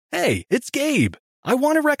Hey, it's Gabe. I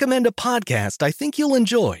want to recommend a podcast I think you'll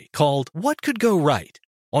enjoy called What Could Go Right.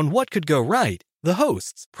 On What Could Go Right, the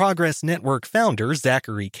hosts, Progress Network founder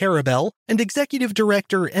Zachary Karabell and executive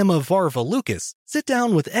director Emma Varva-Lucas, sit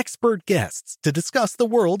down with expert guests to discuss the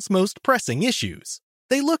world's most pressing issues.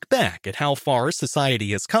 They look back at how far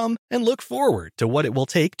society has come and look forward to what it will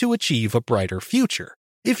take to achieve a brighter future.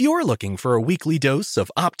 If you're looking for a weekly dose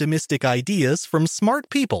of optimistic ideas from smart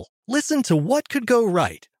people, listen to What Could Go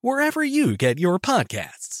Right wherever you get your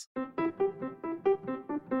podcasts.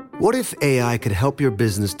 What if AI could help your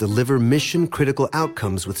business deliver mission-critical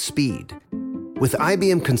outcomes with speed? With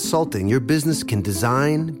IBM Consulting, your business can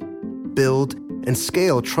design, build, and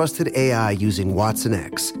scale trusted AI using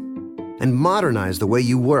watsonx, and modernize the way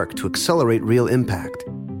you work to accelerate real impact.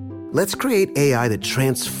 Let's create AI that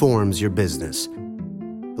transforms your business.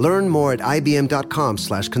 Learn more at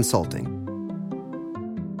ibm.com/consulting.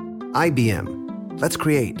 IBM. Let's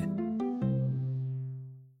create.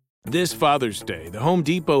 This Father's Day, the Home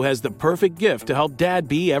Depot has the perfect gift to help Dad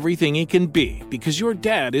be everything he can be, because your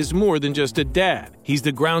dad is more than just a dad. He's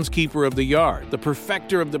the groundskeeper of the yard, the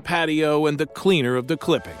perfecter of the patio, and the cleaner of the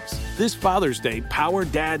clippings. This Father's Day, power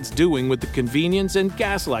Dad's doing with the convenience and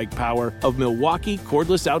gas-like power of Milwaukee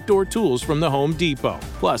cordless outdoor tools from the Home Depot.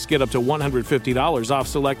 Plus, get up to $150 off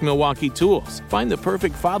select Milwaukee tools. Find the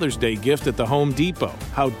perfect Father's Day gift at the Home Depot.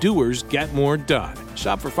 How doers get more done.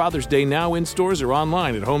 Shop for Father's Day now in stores or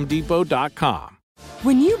online at homedepot.com.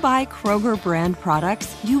 When you buy Kroger brand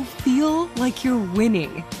products, you feel like you're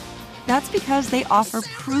winning. That's because they offer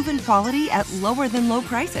proven quality at lower than low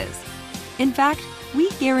prices. In fact, we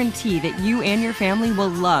guarantee that you and your family will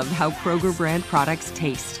love how Kroger brand products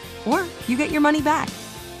taste, or you get your money back.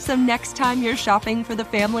 So next time you're shopping for the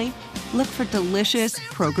family, look for delicious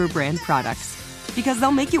Kroger brand products, because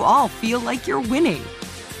they'll make you all feel like you're winning.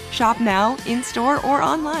 Shop now, in-store, or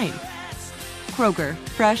online. Kroger,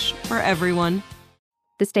 fresh for everyone.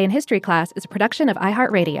 This Day in History class is a production of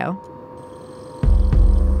iHeartRadio.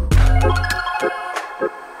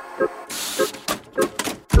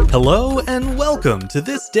 Hello and welcome to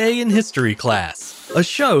This Day in History class, a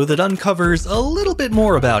show that uncovers a little bit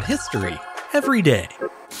more about history every day.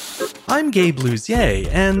 I'm Gabe Luzier,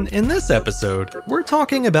 and in this episode, we're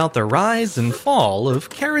talking about the rise and fall of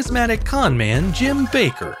charismatic conman Jim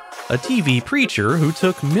Bakker, a TV preacher who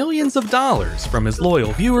took millions of dollars from his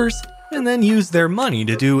loyal viewers and then used their money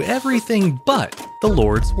to do everything but the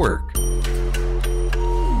Lord's work.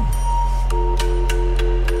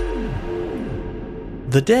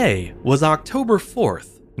 The day was October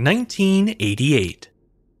 4th, 1988.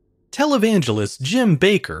 Televangelist Jim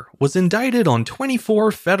Bakker was indicted on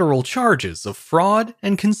 24 federal charges of fraud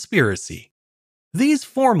and conspiracy. These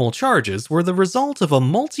formal charges were the result of a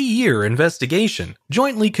multi-year investigation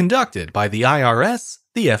jointly conducted by the IRS,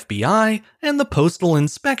 the FBI, and the Postal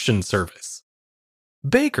Inspection Service.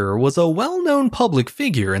 Bakker was a well-known public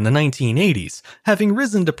figure in the 1980s, having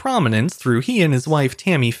risen to prominence through he and his wife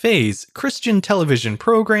Tammy Faye's Christian television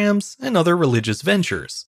programs and other religious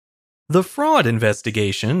ventures. The fraud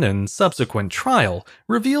investigation and subsequent trial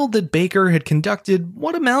revealed that Bakker had conducted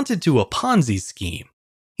what amounted to a Ponzi scheme.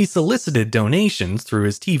 He solicited donations through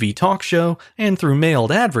his TV talk show and through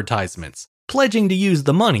mailed advertisements, pledging to use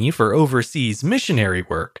the money for overseas missionary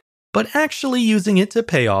work, but actually using it to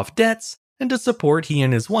pay off debts and to support he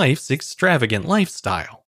and his wife's extravagant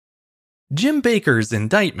lifestyle. Jim Bakker's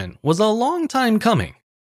indictment was a long time coming.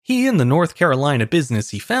 He and the North Carolina business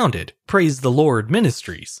he founded, Praise the Lord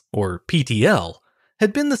Ministries, or PTL,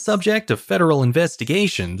 had been the subject of federal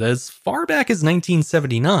investigations as far back as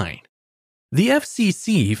 1979. The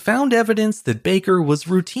FCC found evidence that Bakker was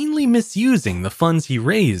routinely misusing the funds he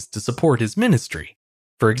raised to support his ministry.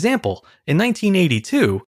 For example, in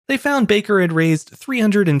 1982, they found Bakker had raised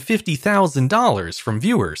 $350,000 from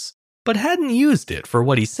viewers, but hadn't used it for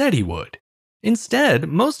what he said he would. Instead,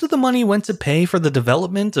 most of the money went to pay for the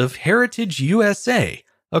development of Heritage USA,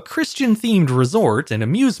 a Christian-themed resort and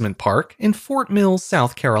amusement park in Fort Mill,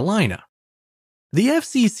 South Carolina. The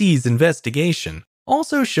FCC's investigation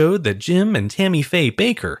also showed that Jim and Tammy Faye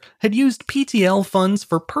Bakker had used PTL funds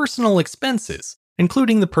for personal expenses,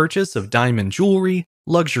 including the purchase of diamond jewelry,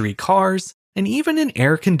 luxury cars, and even an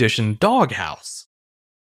air-conditioned doghouse.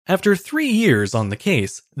 After 3 years on the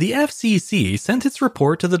case, the FCC sent its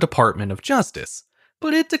report to the Department of Justice,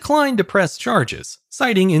 but it declined to press charges,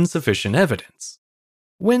 citing insufficient evidence.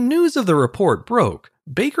 When news of the report broke,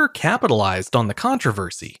 Bakker capitalized on the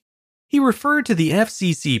controversy. He referred to the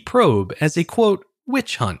FCC probe as a, quote,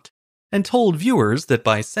 witch hunt, and told viewers that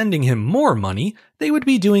by sending him more money, they would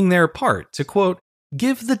be doing their part to, quote,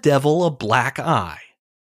 give the devil a black eye.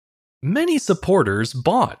 Many supporters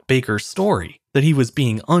bought Baker's story that he was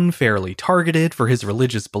being unfairly targeted for his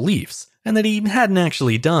religious beliefs and that he hadn't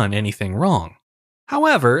actually done anything wrong.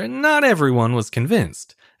 However, not everyone was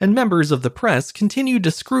convinced, and members of the press continued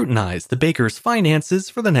to scrutinize the Baker's finances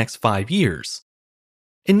for the next 5 years.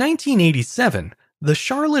 In 1987, the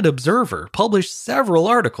Charlotte Observer published several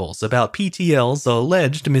articles about PTL's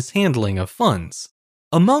alleged mishandling of funds.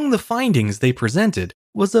 Among the findings they presented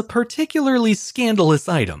was a particularly scandalous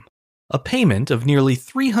item: a payment of nearly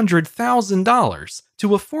 $300,000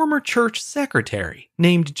 to a former church secretary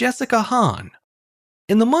named Jessica Hahn.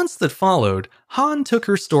 In the months that followed, Hahn took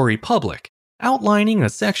her story public, outlining a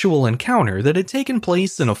sexual encounter that had taken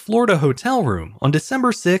place in a Florida hotel room on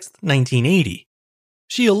December 6, 1980.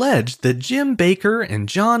 She alleged that Jim Baker and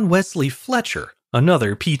John Wesley Fletcher,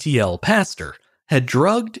 another PTL pastor, had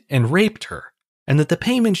drugged and raped her, and that the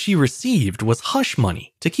payment she received was hush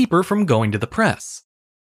money to keep her from going to the press.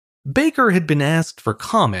 Baker had been asked for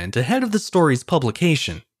comment ahead of the story's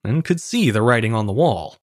publication and could see the writing on the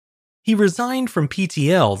wall. He resigned from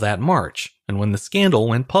PTL that March, and when the scandal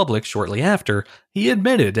went public shortly after, he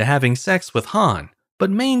admitted to having sex with Hahn, but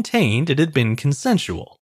maintained it had been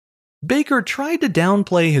consensual. Baker tried to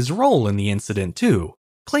downplay his role in the incident too,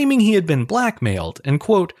 claiming he had been blackmailed and,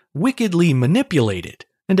 quote, wickedly manipulated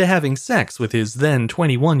into having sex with his then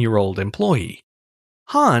 21-year-old employee.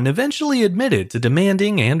 Hahn eventually admitted to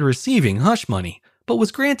demanding and receiving hush money, but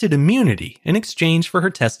was granted immunity in exchange for her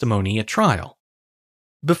testimony at trial.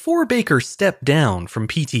 Before Baker stepped down from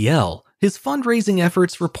PTL, his fundraising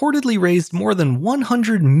efforts reportedly raised more than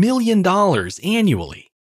 $100 million annually.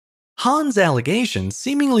 Hahn's allegations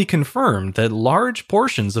seemingly confirmed that large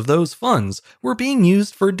portions of those funds were being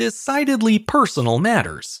used for decidedly personal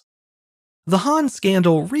matters. The Hahn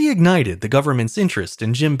scandal reignited the government's interest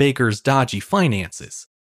in Jim Baker's dodgy finances.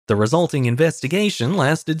 The resulting investigation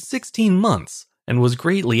lasted 16 months and was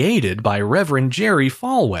greatly aided by Reverend Jerry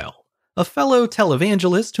Falwell, a fellow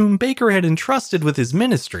televangelist whom Baker had entrusted with his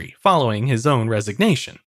ministry following his own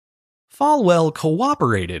resignation. Falwell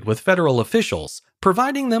cooperated with federal officials,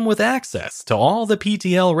 providing them with access to all the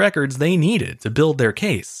PTL records they needed to build their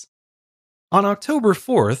case. On October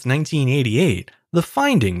 4, 1988, the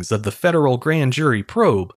findings of the federal grand jury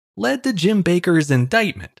probe led to Jim Baker's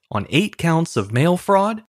indictment on 8 counts of mail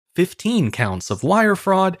fraud, 15 counts of wire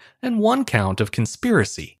fraud, and 1 count of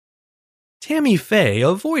conspiracy. Tammy Faye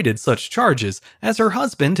avoided such charges as her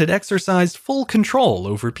husband had exercised full control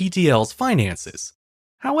over PTL's finances.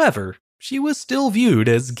 However, she was still viewed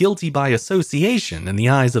as guilty by association in the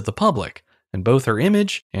eyes of the public, and both her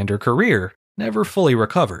image and her career never fully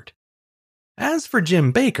recovered. As for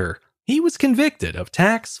Jim Baker, he was convicted of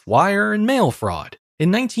tax, wire, and mail fraud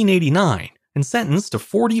in 1989 and sentenced to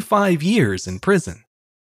 45 years in prison.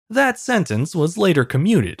 That sentence was later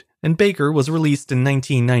commuted, and Baker was released in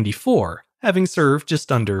 1994, having served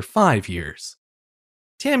just under 5 years.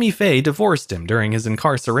 Tammy Faye divorced him during his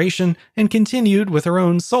incarceration and continued with her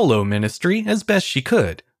own solo ministry as best she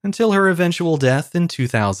could until her eventual death in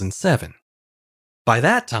 2007. By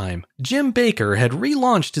that time, Jim Baker had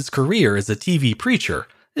relaunched his career as a TV preacher,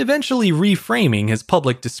 eventually reframing his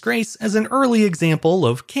public disgrace as an early example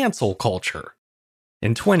of cancel culture.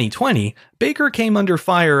 In 2020, Baker came under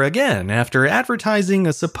fire again after advertising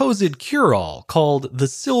a supposed cure-all called the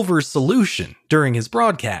Silver Solution during his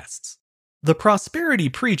broadcasts. The prosperity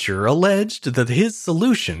preacher alleged that his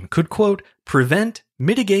solution could, quote, prevent,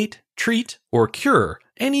 mitigate, treat, or cure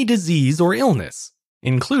any disease or illness,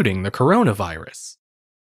 including the coronavirus.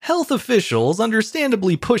 Health officials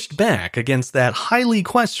understandably pushed back against that highly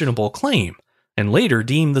questionable claim, and later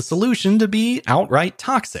deemed the solution to be outright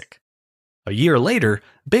toxic. A year later,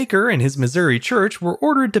 Baker and his Missouri church were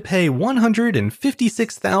ordered to pay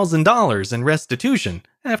 $156,000 in restitution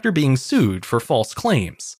after being sued for false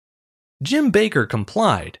claims. Jim Baker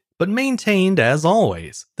complied, but maintained, as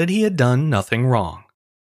always, that he had done nothing wrong.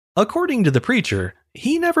 According to the preacher,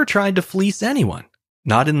 he never tried to fleece anyone,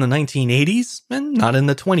 not in the 1980s and not in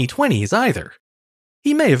the 2020s either.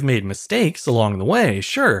 He may have made mistakes along the way,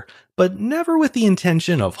 sure, but never with the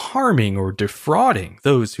intention of harming or defrauding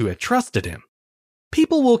those who had trusted him.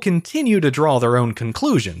 People will continue to draw their own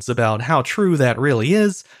conclusions about how true that really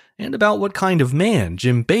is and about what kind of man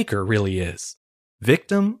Jim Baker really is.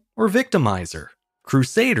 Victim or victimizer,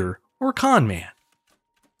 crusader or con man.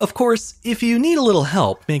 Of course, if you need a little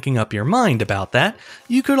help making up your mind about that,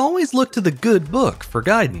 you could always look to the good book for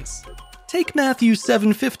guidance. Take Matthew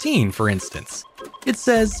 7:15, for instance. It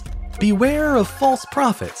says, "Beware of false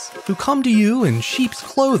prophets who come to you in sheep's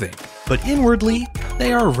clothing, but inwardly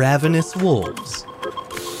they are ravenous wolves."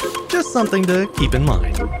 Just something to keep in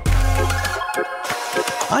mind.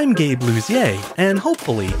 I'm Gabe Luzier, and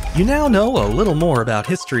hopefully you now know a little more about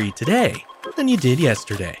history today than you did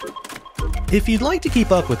yesterday. If you'd like to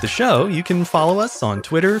keep up with the show, you can follow us on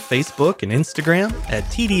Twitter, Facebook, and Instagram at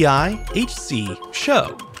TDIHC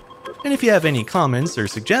Show. And if you have any comments or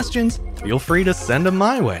suggestions, feel free to send them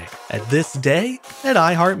my way at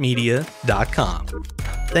thisday@iheartmedia.com.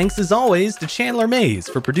 Thanks as always to Chandler Mays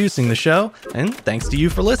for producing the show, and thanks to you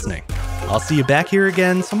for listening. I'll see you back here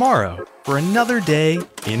again tomorrow for another day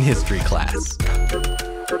in history class.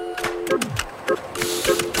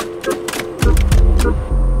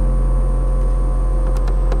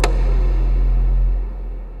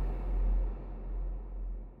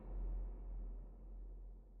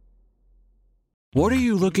 What are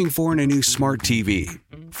you looking for in a new smart TV?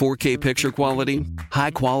 4K picture quality,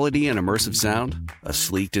 high quality and immersive sound, a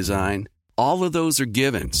sleek design? All of those are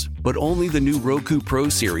givens, but only the new Roku Pro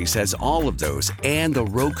Series has all of those and the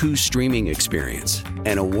Roku streaming experience,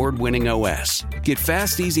 an award-winning OS. Get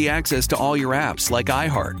fast, easy access to all your apps like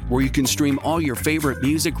iHeart, where you can stream all your favorite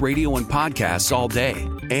music, radio, and podcasts all day,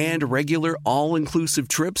 and regular all-inclusive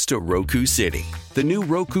trips to Roku City. The new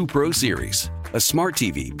Roku Pro Series, a smart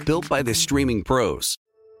TV built by the streaming pros.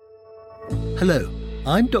 Hello,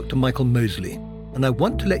 I'm Dr. Michael Mosley, and I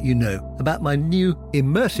want to let you know about my new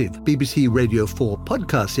immersive BBC Radio 4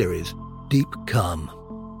 podcast series, Deep Calm.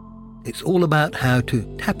 It's all about how to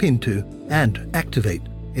tap into and activate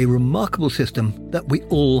a remarkable system that we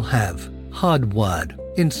all have, hardwired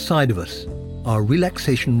inside of us, our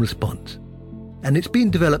relaxation response. And it's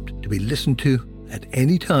been developed to be listened to at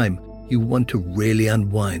any time you want to really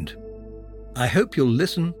unwind. I hope you'll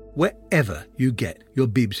listen wherever you get your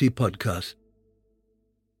BBC podcasts.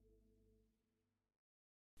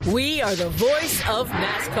 We are the voice of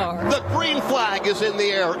NASCAR. The green flag is in the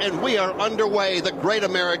air, and we are underway. The Great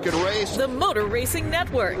American Race. The Motor Racing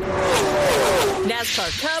Network.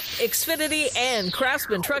 NASCAR Cup, Xfinity, and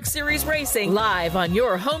Craftsman Truck Series Racing live on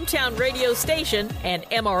your hometown radio station and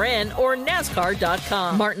MRN or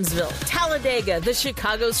NASCAR.com. Martinsville, Talladega, the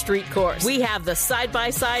Chicago Street Course. We have the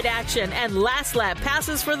side-by-side action and last lap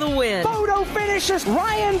passes for the win. Photo finishes.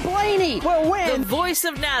 Ryan Blaney will win. The voice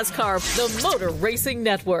of NASCAR, the Motor Racing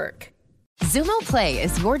Network. Xumo Play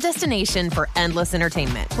is your destination for endless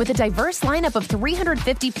entertainment. With a diverse lineup of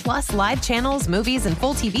 350 plus live channels, movies, and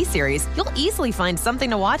full TV series, you'll easily find something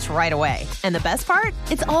to watch right away. And the best part?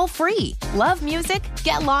 It's all free. Love music?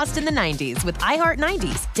 Get lost in the 90s with iHeart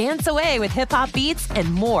 90s, dance away with hip-hop beats,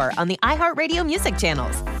 and more on the iHeartRadio music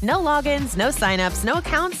channels. No logins, no signups, no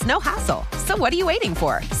accounts, no hassle. So what are you waiting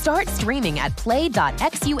for? Start streaming at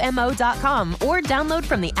play.xumo.com or download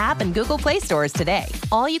from the app and Google Play stores today.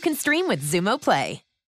 All you can stream with Xumo Play.